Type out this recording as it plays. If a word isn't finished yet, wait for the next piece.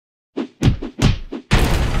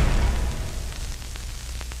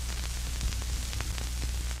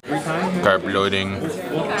Carb loading.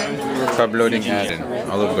 Carb loading at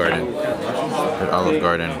Olive Garden. At Olive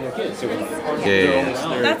Garden. Okay.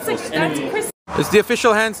 That's Chris. It's the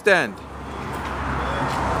official handstand.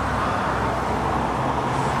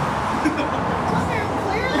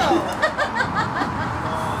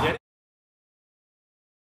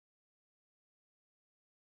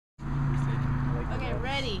 Okay,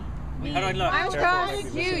 ready. How do I look? I'm trying.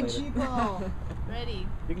 Huge. Ready.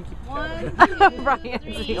 You can keep 1, 2, Brian's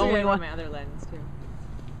 3. the only one. My other lens too.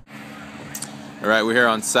 Alright, we're here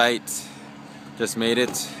on site. Just made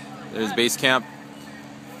it. There's base camp.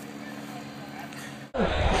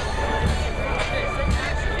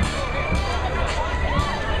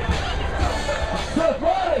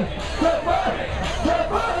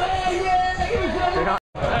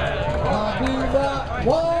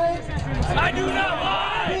 I do not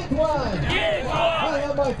want! I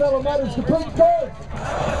have my fellow mothers complete the course!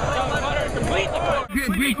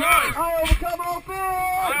 Complete the course! I overcome all fears!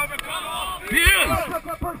 I overcome all Touch fears!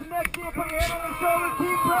 that person next to you, put your hand on their shoulder,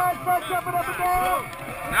 keep pride, start jumping up and down!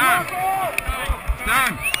 Time!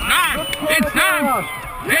 Time! Time! It's time!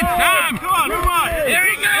 It's time! Come on, come on! Here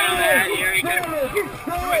we go, man! Here we go!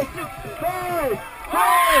 5, 4,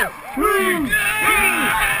 3, 2,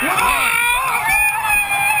 1!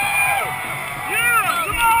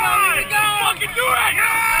 Fucking do it!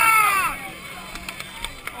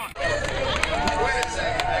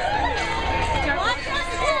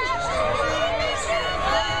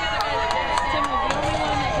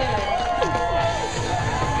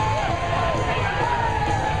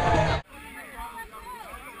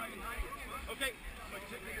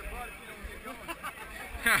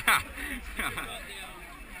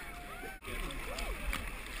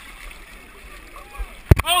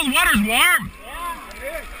 Oh, the water's warm!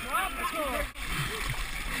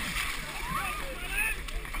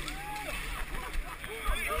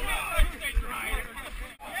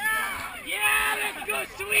 Yeah, let's go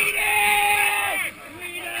Sweden!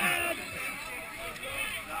 Sweden!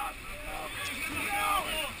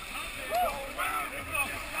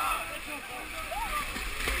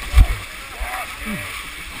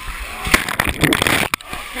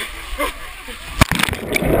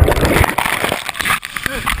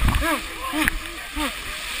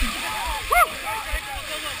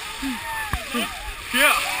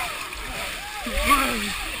 Yeah.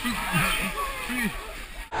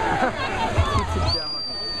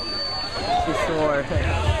 She swore.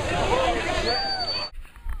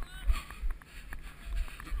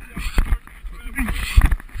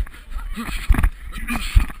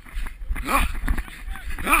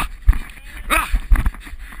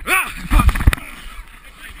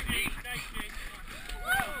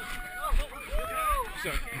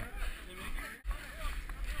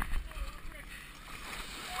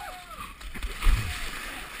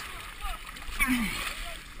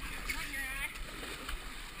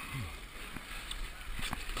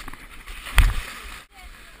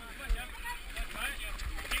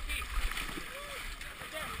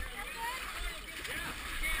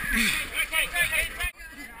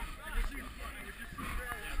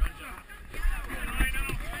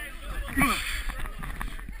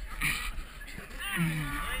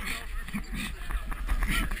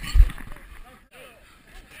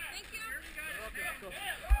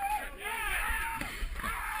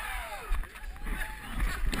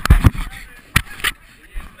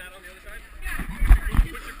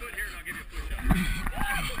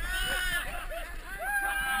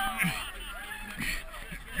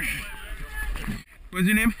 What's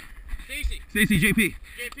your name? Stacy, JP.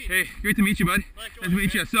 JP. Hey, great to meet you, bud. Nice to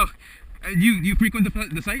meet you. So, you frequent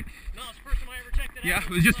the site? No, it's the first time I ever checked it out. Yeah,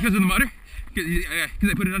 was it just because of the mutter? Because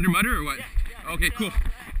I put it under mutter or what? Yeah. Okay, cool.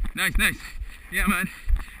 Nice. Yeah, man.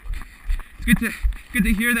 It's good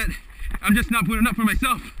to hear that I'm just not putting up for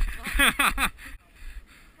myself.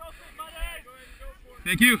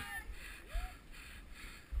 Thank you.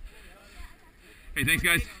 Hey, thanks,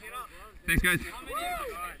 guys. Thanks, guys.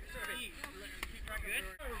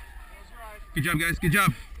 Good job, guys. Good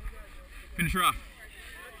job. Finish her off.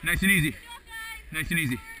 Nice and easy. Nice and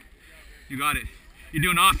easy. You got it. You're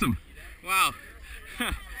doing awesome. Wow.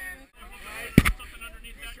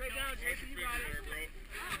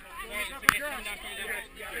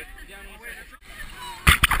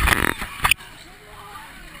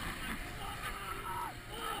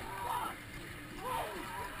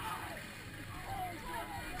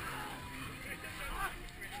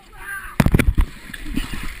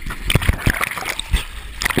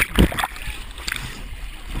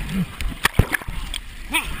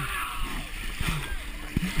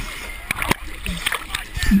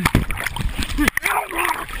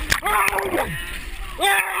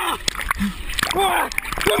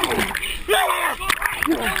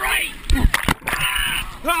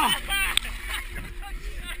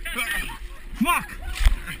 Fuck!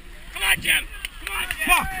 Come on, Jim! Come on, Jim!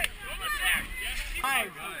 Fuck!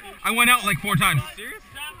 I went out like 4 times. Serious?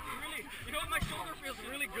 You know what? My shoulder feels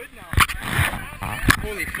really good now.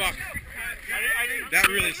 Holy fuck. That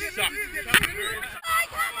really sucked.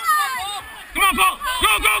 Come on, Paul!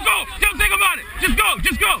 Go, go, go! Don't think about it! Just go!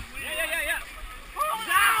 Just go! Yeah.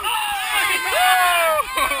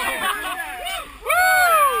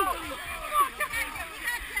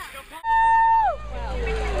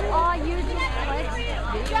 Oh, you just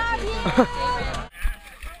Good job, you.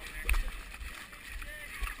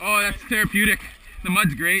 Oh, that's therapeutic. The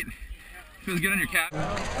mud's great. Feels good on your calf.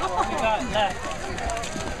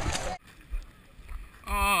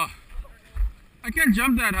 Oh, I can't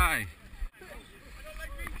jump that high.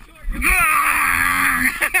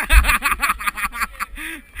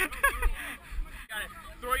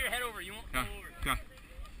 Throw your head over. You won't fall over. Go.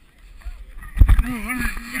 There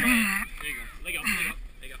you go. Leg up. Here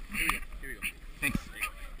we go. Thanks. There you go.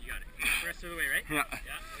 You got it. Rest of the way, right? Yeah. Yeah.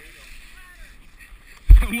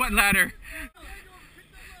 There you go. What ladder?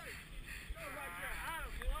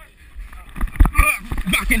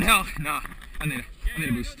 Fucking hell. Nah, I need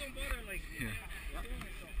a boost. Yeah.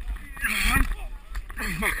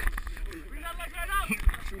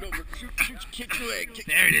 Shoot over. Shoot, kick your leg.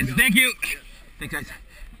 There it is. Thank you. Thanks, guys.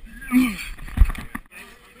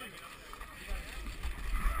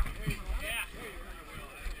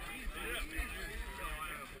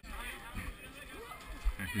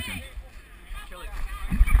 Good job. Kill it.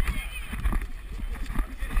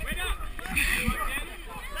 Wake up.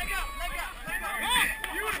 Leg up.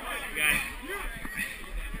 You got it.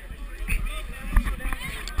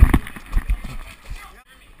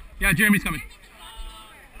 Yeah, Jeremy's coming.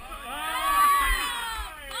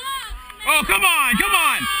 Oh, come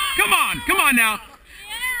on now.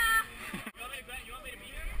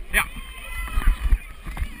 Yeah.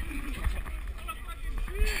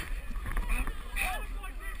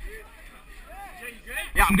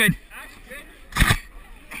 Yeah, I'm good.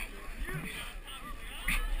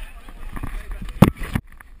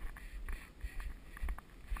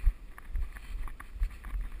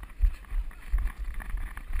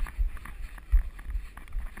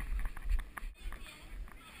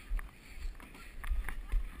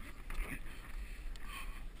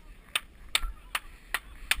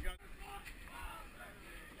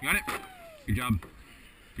 Got it? Good job.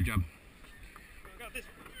 You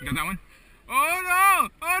got that one? Oh no!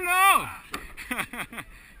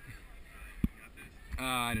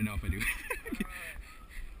 I don't know if I do.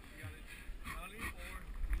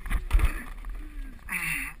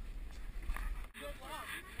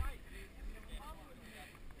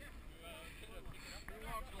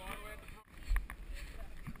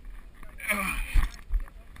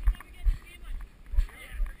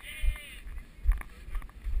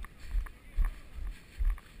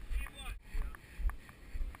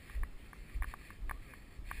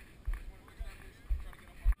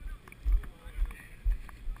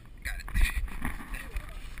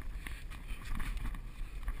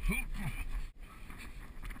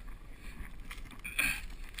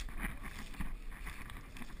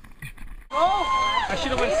 I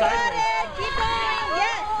should have went sideways. Keep going.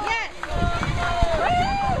 Yes.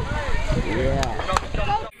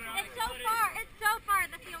 It's so far.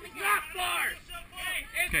 That's the only thing.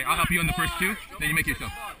 Okay, I'll help you on the first 2, then you make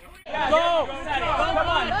yourself. Go! Come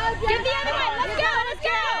on! Get the other one. Let's go.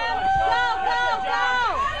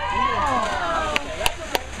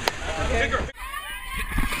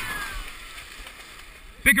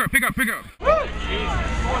 Pick her up.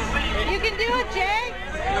 You can do it, Jay.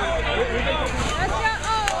 Let's go.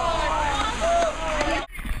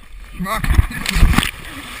 Rock.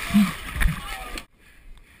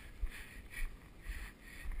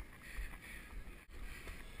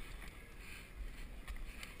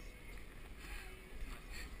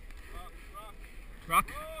 Rock.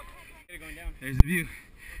 Going down. There's the view.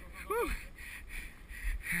 Woo.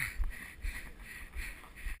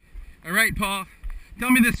 All right, Paul. Tell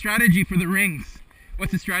me the strategy for the rings.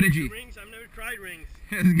 What's the strategy? Rings? I've never tried rings.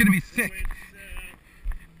 This is gonna be sick.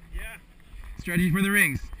 Yeah. Strategy for the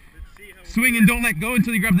rings. Let's see how Swing and don't let go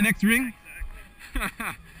until you grab the next ring.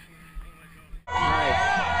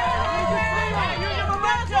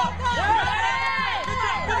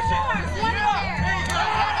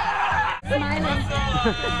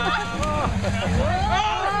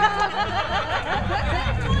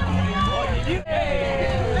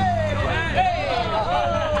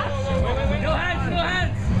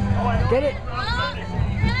 Get it.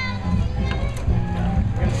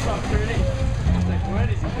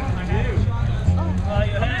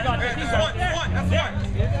 He's got this. That's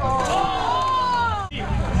one.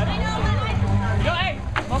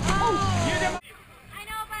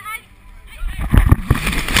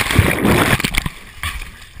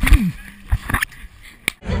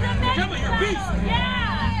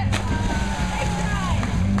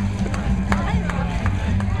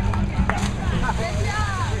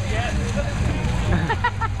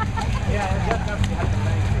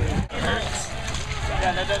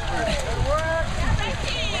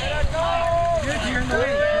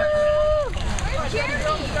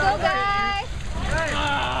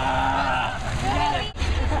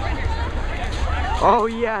 Oh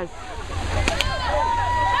yes.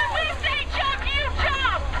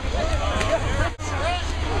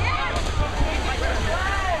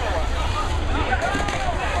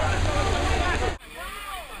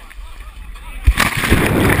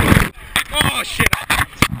 Oh shit!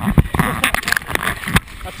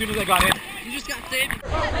 As soon as I got in. You just got saved.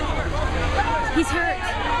 He's hurt.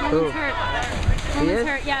 Roman's hurt. Roman's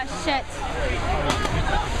hurt. Yeah, shit.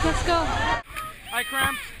 Let's go. I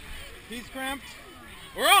cramped. He's cramped.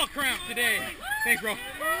 We're all cramped today. Thanks, bro.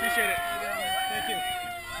 Appreciate it. Thank you.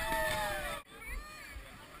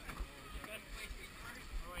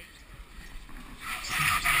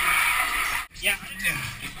 Yeah.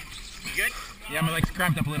 You good? Yeah, my legs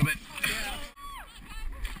cramped up a little bit.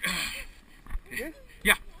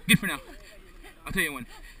 Yeah, good for now. I'll tell you when.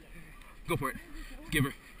 Go for it. Give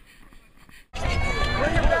her.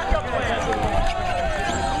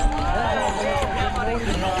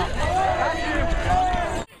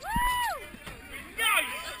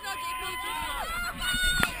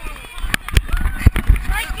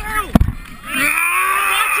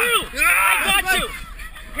 I got you!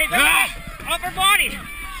 Hey, the upper body!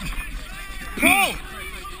 Pull!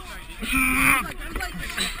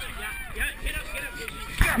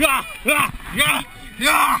 Yeah! Yeah! Yeah!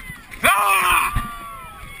 Yeah!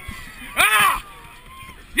 Ah!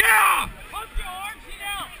 Yeah!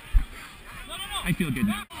 I feel good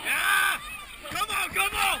now. Yeah! Come on,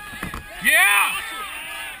 come on! Yeah!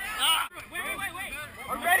 Wait.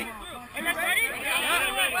 Are we ready? Are you guys ready? Yeah,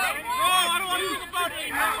 we're ready. Oh, I don't want to think about it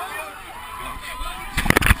anymore.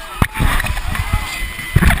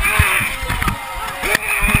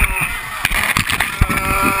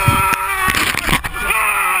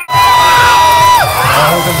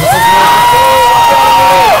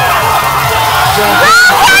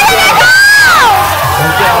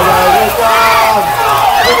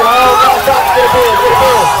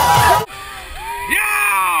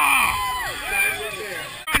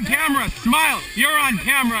 On camera, smile. You're on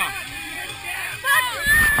camera.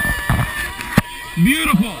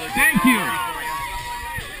 Beautiful. Thank you.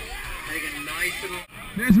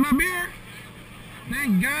 There's my beer.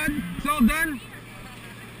 Thank God. It's all done.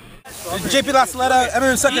 JP Lasaleta,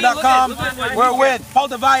 MMSucker.com. We're with Paul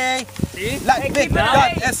Devalle,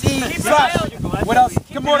 latvic.se / what else?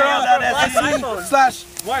 Kimura.se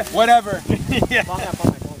 / whatever.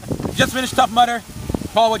 Just finished Tough Mudder.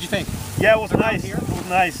 Paul, what'd you think? Yeah, it was nice. It was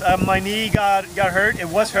nice. My knee got hurt. It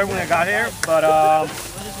was hurt when I got here, but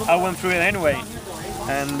I went through it anyway.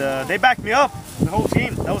 And they backed me up, the whole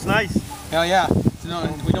team. That was nice. Hell yeah. So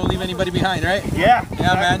we don't leave anybody behind, right? Yeah.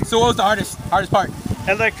 Yeah, man. So what was the hardest part?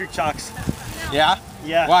 Electric shocks. Yeah?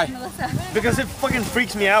 Yeah. Why? Because it fucking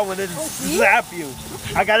freaks me out when it zap you.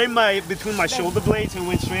 I got it between my shoulder blades and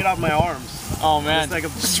went straight out my arms. Oh man. It's like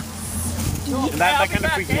and that kind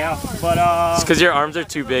of freaked me out. But It's because your arms are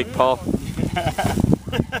too big, Paul.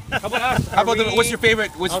 How about what's your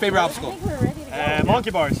favorite obstacle? monkey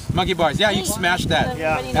bars. Monkey bars. Yeah, you smashed that.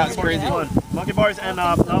 Yeah. That's crazy. Fun. Monkey bars and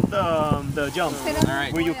up the jump. All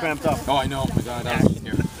right. Where you cramped up. Oh, I know. Oh my God, that was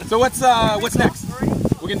scary. So what's next?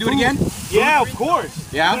 We're gonna do it again? Yeah, of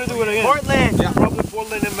course. Yeah. We're gonna do it again. Portland. Yeah. Probably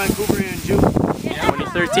Portland and Vancouver in June. Yeah.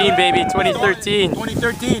 2013, baby. 2013.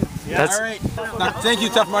 2013. Yeah. All right. Thank you,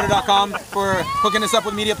 ToughMudder.com, for hooking us up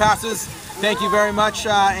with media passes. Thank you very much.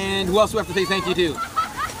 And who else do we have to say thank you to?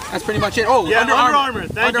 That's pretty much it. Oh, yeah, Under Armour.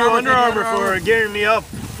 Thank you, Under Armour, for gearing me up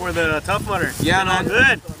for the Tough Mudder. Yeah, man.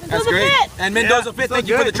 Good. That's great. And Mendoza Fit, thank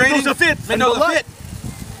you for the training. Mendoza Fit. Mendoza Fit.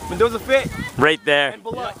 Mendoza Fit. Right there.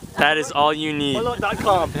 That is all you need.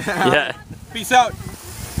 Bullet.com. Yeah. Peace out.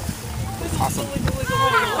 Awesome.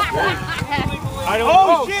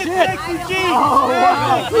 Oh shit! Thank you, G! Oh,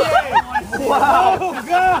 wow. Wow. Oh,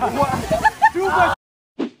 God! Too much.